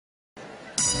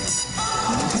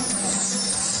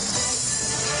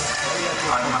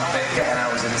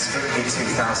strictly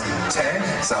 2010,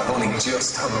 so I've only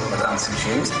just hung up my dancing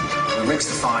shoes. We reached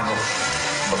the final,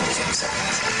 only 2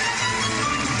 seconds.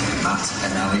 Matt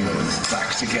and Aliona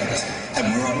back together,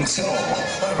 and we're on tour.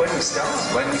 Well, when we start,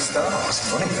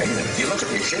 it's funny, isn't it? You look at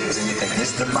your shoes and you think,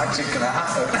 is the magic going to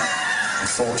happen?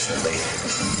 Unfortunately,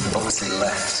 we've obviously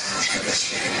left the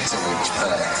shoe to reach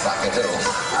back a hill.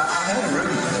 I heard a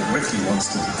rumour that Ricky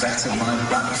wants to better my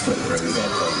backflip route.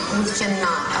 We cannot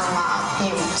allow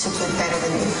him to do better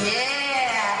than you.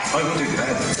 Yeah! I will do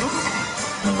better than you. Okay.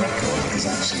 The record is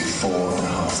actually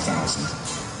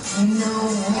 4,500. No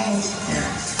way.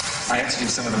 Yeah. I had to do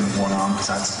some of them with one arm because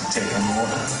I had to take on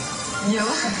water. You?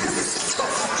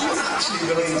 Do you actually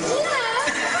believe that? Yeah.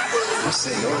 I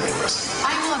say you're rigorous.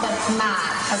 I know that Matt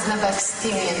has never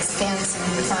experienced dancing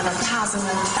in front of thousands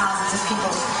and thousands of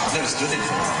people. I've never stood in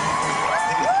front of them. I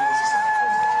think the closest I've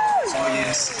come. Oh,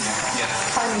 yes. Yeah.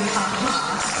 Funny, huh?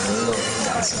 I love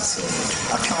dancing so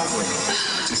much. I can't wait.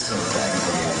 Just to let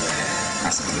everybody out there.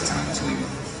 That's a good time to leave.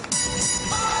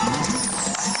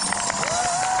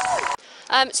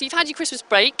 So you've had your Christmas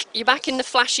break. You're back in the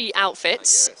flashy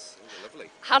outfits. Yes,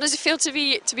 lovely. How does it feel to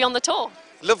be on the tour?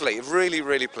 Lovely, really,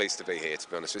 really pleased to be here, to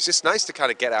be honest. It's just nice to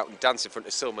kind of get out and dance in front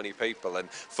of so many people and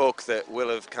folk that will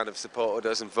have kind of supported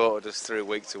us and voted us through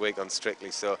week to week on Strictly.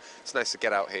 So it's nice to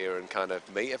get out here and kind of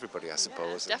meet everybody, I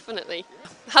suppose. Yeah, definitely.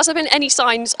 Has there been any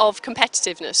signs of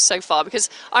competitiveness so far? Because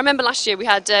I remember last year we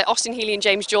had Austin Healey and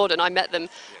James Jordan. I met them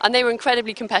and they were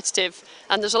incredibly competitive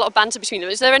and there's a lot of banter between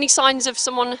them. Is there any signs of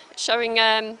someone showing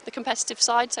the competitive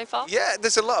side so far? Yeah,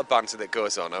 there's a lot of banter that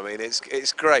goes on. I mean, it's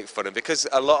great fun, and because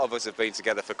a lot of us have been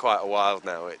together for quite a while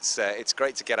now, it's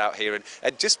great to get out here and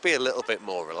just be a little bit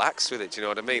more relaxed with it. Do you know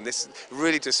what I mean? This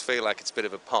really does feel like it's a bit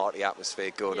of a party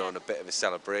atmosphere going on, a bit of a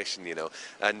celebration, you know.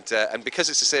 And because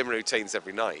it's the same routines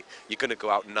every night, you're going to go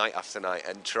out night after night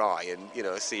and try and, you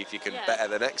know, see if you can better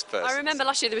the next person. I remember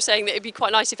last year they were saying that it'd be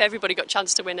quite nice if everybody got a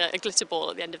chance to win a glitter ball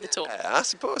at the end of the tour. I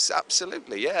suppose,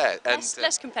 absolutely, yeah. And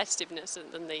less competitiveness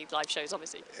than the live shows,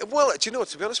 obviously. Well, do you know,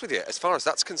 to be honest with you, as far as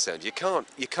that's concerned, you can't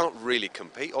really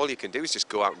compete. All you can do is just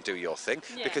go out and do your thing,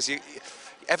 because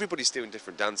everybody's doing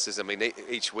different dances. I mean,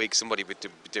 each week somebody would be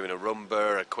doing a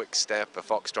rumba, a quick step, a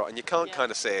foxtrot, and you can't kind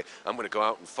of say, I'm going to go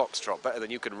out and foxtrot better than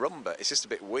you can rumba. It's just a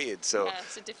bit weird. So yeah,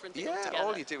 it's a different thing altogether.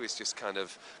 All you do is just kind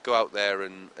of go out there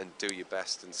and do your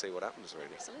best and see what happens,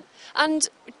 really. Excellent. And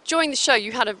during the show,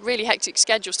 you had a really hectic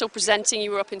schedule, still presenting.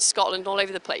 You were up in Scotland, all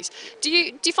over the place. Do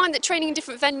you find that training in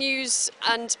different venues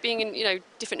and being in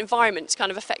different environments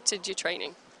kind of affected your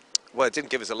training? Well, it didn't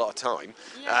give us a lot of time,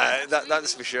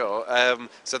 that's for sure.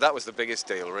 So that was the biggest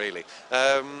deal, really.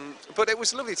 But it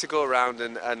was lovely to go around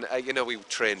and you know, we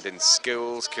trained in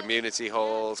schools, community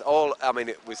halls, I mean,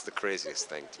 it was the craziest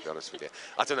thing, to be honest with you.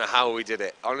 I don't know how we did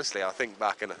it. Honestly, I think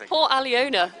back and I think... Poor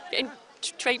Aliona, getting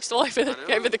traipsed all over the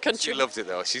country. She loved it,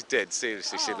 though. She did,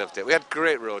 seriously, she loved it. We had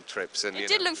great road trips. And it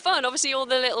did look fun. Obviously, all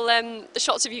the little the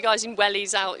shots of you guys in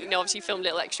wellies out, you know, obviously you filmed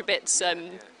little extra bits.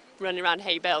 Running around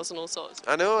hay bales and all sorts.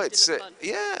 I know, it's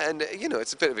and you know,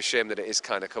 it's a bit of a shame that it is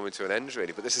kind of coming to an end,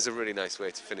 really, but this is a really nice way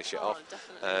to finish it off.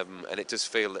 And it does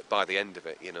feel that by the end of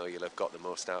it, you know, you'll have got the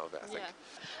most out of it, I think.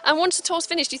 And once the tour's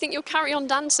finished, do you think you'll carry on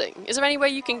dancing? Is there any way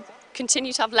you can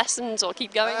continue to have lessons or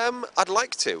keep going? I'd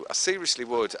like to. I seriously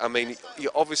would. I mean,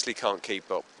 you obviously can't keep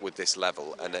up with this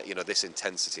level and you know, this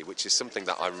intensity, which is something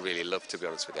that I really love, to be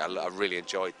honest with you. I really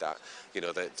enjoyed that. You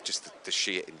know, just the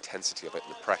sheer intensity of it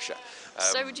and the pressure.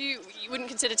 So you wouldn't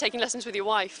consider taking lessons with your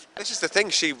wife? This is the thing.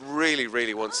 She really,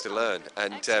 really wants to learn,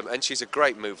 and she's a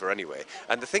great mover anyway.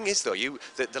 And the thing is, though,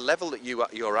 the level that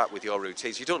you're at with your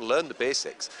routines, you don't learn the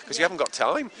basics because you haven't got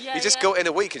time. You just go in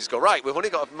a week and just go, right, we've only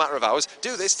got a matter of hours.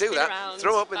 Do this, do that,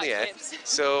 throw up in the air.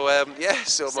 So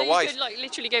so my wife. You could like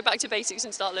literally go back to basics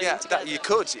and start learning together. You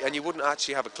could, and you wouldn't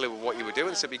actually have a clue of what you were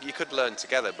doing. So you could learn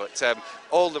together. But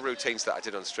all the routines that I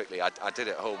did on Strictly, I did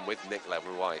at home with Nicola,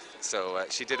 my wife. So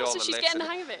she did all the she's lifts. Getting the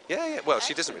hang of it. Yeah. Well,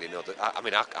 she doesn't really know that. I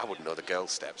mean, I wouldn't know the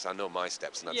girls' steps. I know my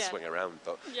steps, and I'd swing around.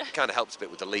 But it kind of helps a bit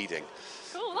with the leading.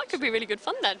 Cool. That could be really good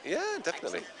fun then. Yeah,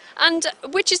 definitely. Excellent.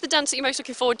 And which is the dance that you're most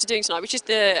looking forward to doing tonight? Which is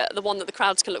the one that the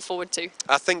crowds can look forward to?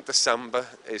 I think the samba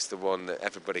is the one that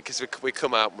everybody, because we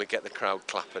come out and we get the crowd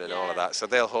clapping and all of that, so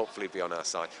they'll hopefully be on our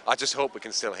side. I just hope we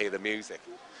can still hear the music,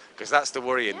 because that's the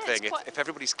worrying thing. If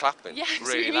everybody's clapping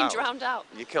really loud, drowned out,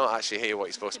 you can't actually hear what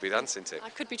you're supposed to be dancing to.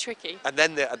 That could be tricky. And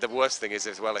then the worst thing is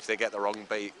as well, if they get the wrong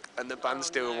beat and the band's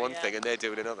doing one thing and they're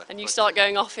doing another. And you start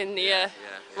going off in the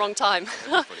wrong time.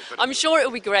 I'm sure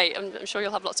it'll be great. I'm sure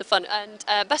you'll have lots of fun. And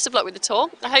best of luck with the tour.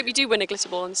 I hope you do win a glitter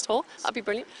ball on this tour. That'd be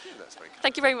brilliant.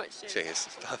 Thank you very much. Cheers.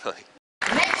 Bye-bye.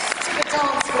 Next to the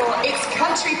dance floor, it's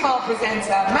country pop presenter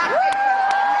Matt.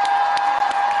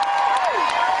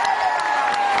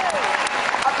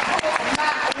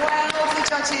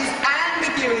 judges and the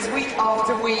viewers week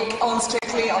after week on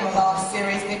Strictly on the last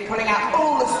series. They're pulling out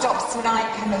all the stops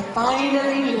tonight. Can they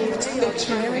finally lift the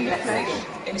trophy? Let's see.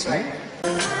 Intro.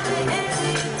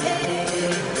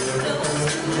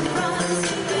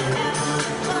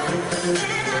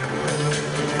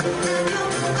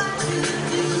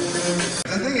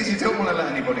 The thing is, you don't want to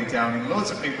let anybody down.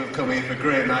 Loads of people have come here for a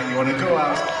great night. You want to go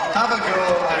out, have a go,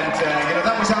 and you know,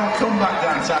 that was our comeback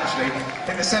dance actually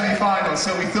in the semi-final.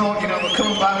 So we thought, you know, we'll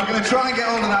come back. We're going to try and get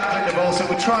hold of that glitter ball. So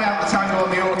we'll try out the tango on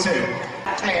the O2.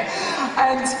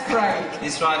 And Craig.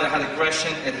 This rider had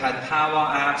aggression, it had power.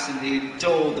 I absolutely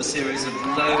adored the series of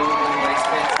low waist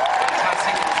spins.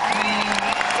 Fantastic, clean,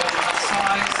 doesn't have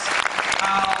size.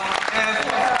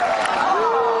 However,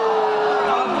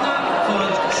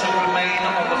 should remain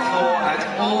on the floor at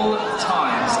all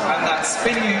times, and that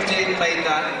spin you did made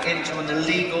that into an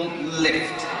illegal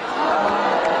lift.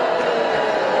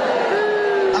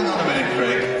 Hang on a minute,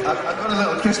 Craig. I've got a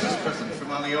little Christmas present from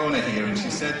Aliona here, and she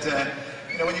said,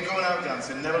 you know, when you're going out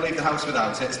dancing, never leave the house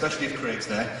without it, especially if Craig's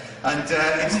there. And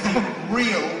it's the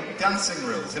real dancing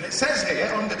rules. And it says here,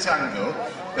 under tango,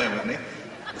 bear with me,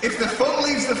 if the foot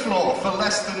leaves the floor for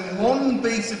less than one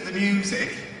beat of the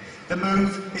music, the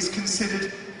move is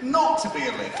considered not to be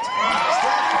a lift.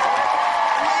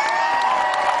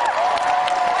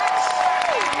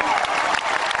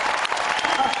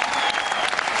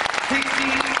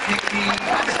 Picky.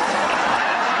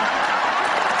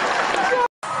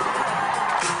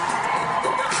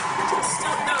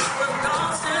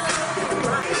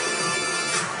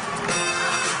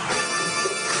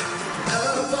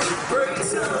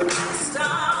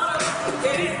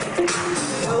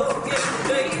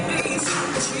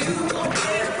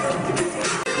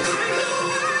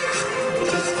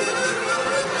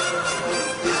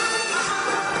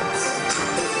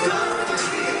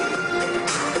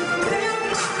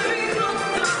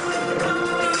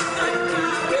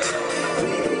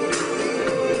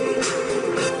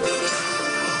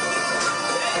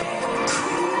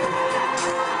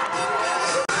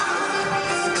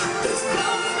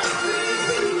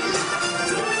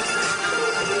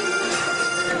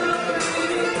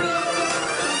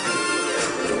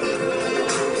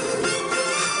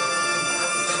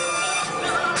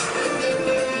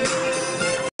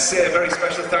 Say a very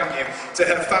special thank you to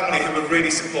her family who were really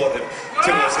supportive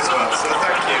to us as well. So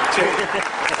thank you. Cheers.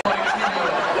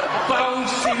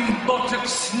 Bouncing, buttock,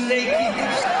 snaky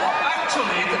hips.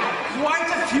 Actually, quite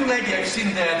a few ladies I've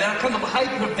seen there, they're kind of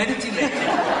hyperventilating.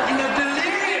 In a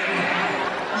delirium,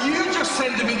 you just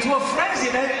send them into a frenzy.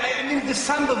 I mean, the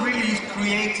samba really is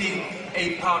creating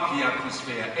a party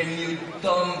atmosphere, and you've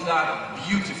done that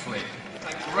beautifully.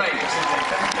 Great.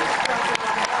 Thank you.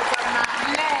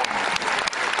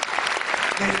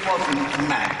 This wasn't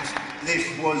matte. This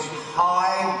was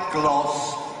high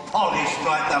gloss, polished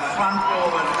like the front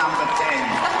door of number 10.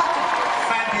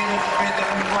 Fabulous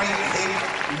rhythm, great hit,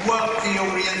 work the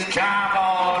audience, come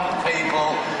on,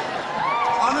 people.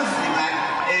 Honestly,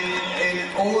 Matt, in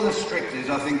all the Strictlies,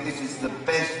 I think this is the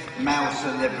best male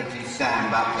celebrity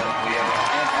samba that we have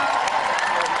ever.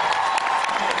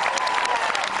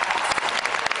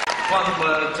 One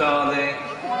word, darling.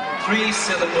 3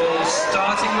 syllables,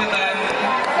 starting with M.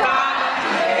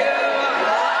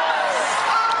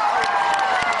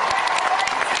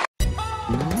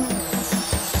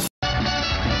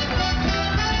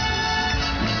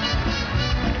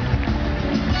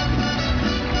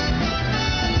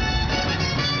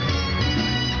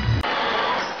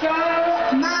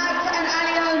 Matt and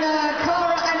Aliona,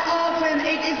 Cora and Arden,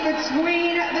 it is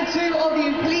between the two of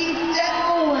you. Please step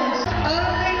forward.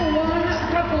 Only one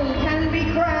couple can be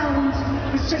crowned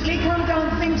the Strictly Come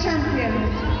Dancing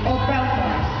champions of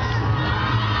Belfast.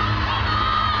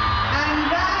 And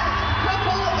that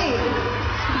couple is...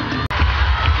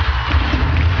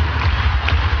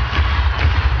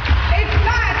 It's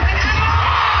Matt and Aliona!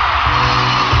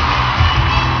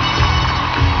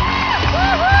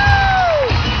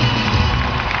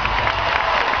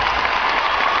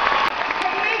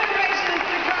 Congratulations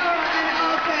to Cora and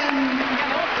Arden.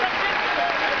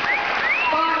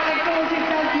 But of course it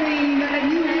does mean that a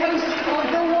new host of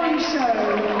the One Show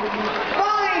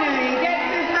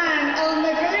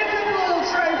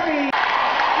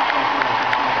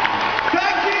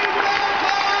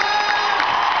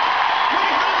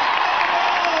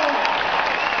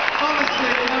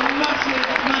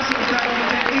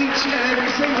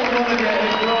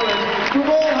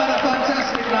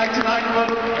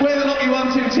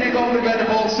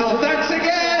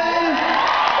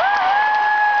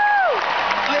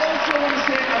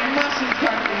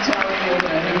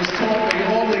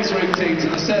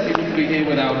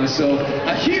So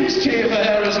a huge cheer for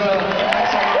her as well.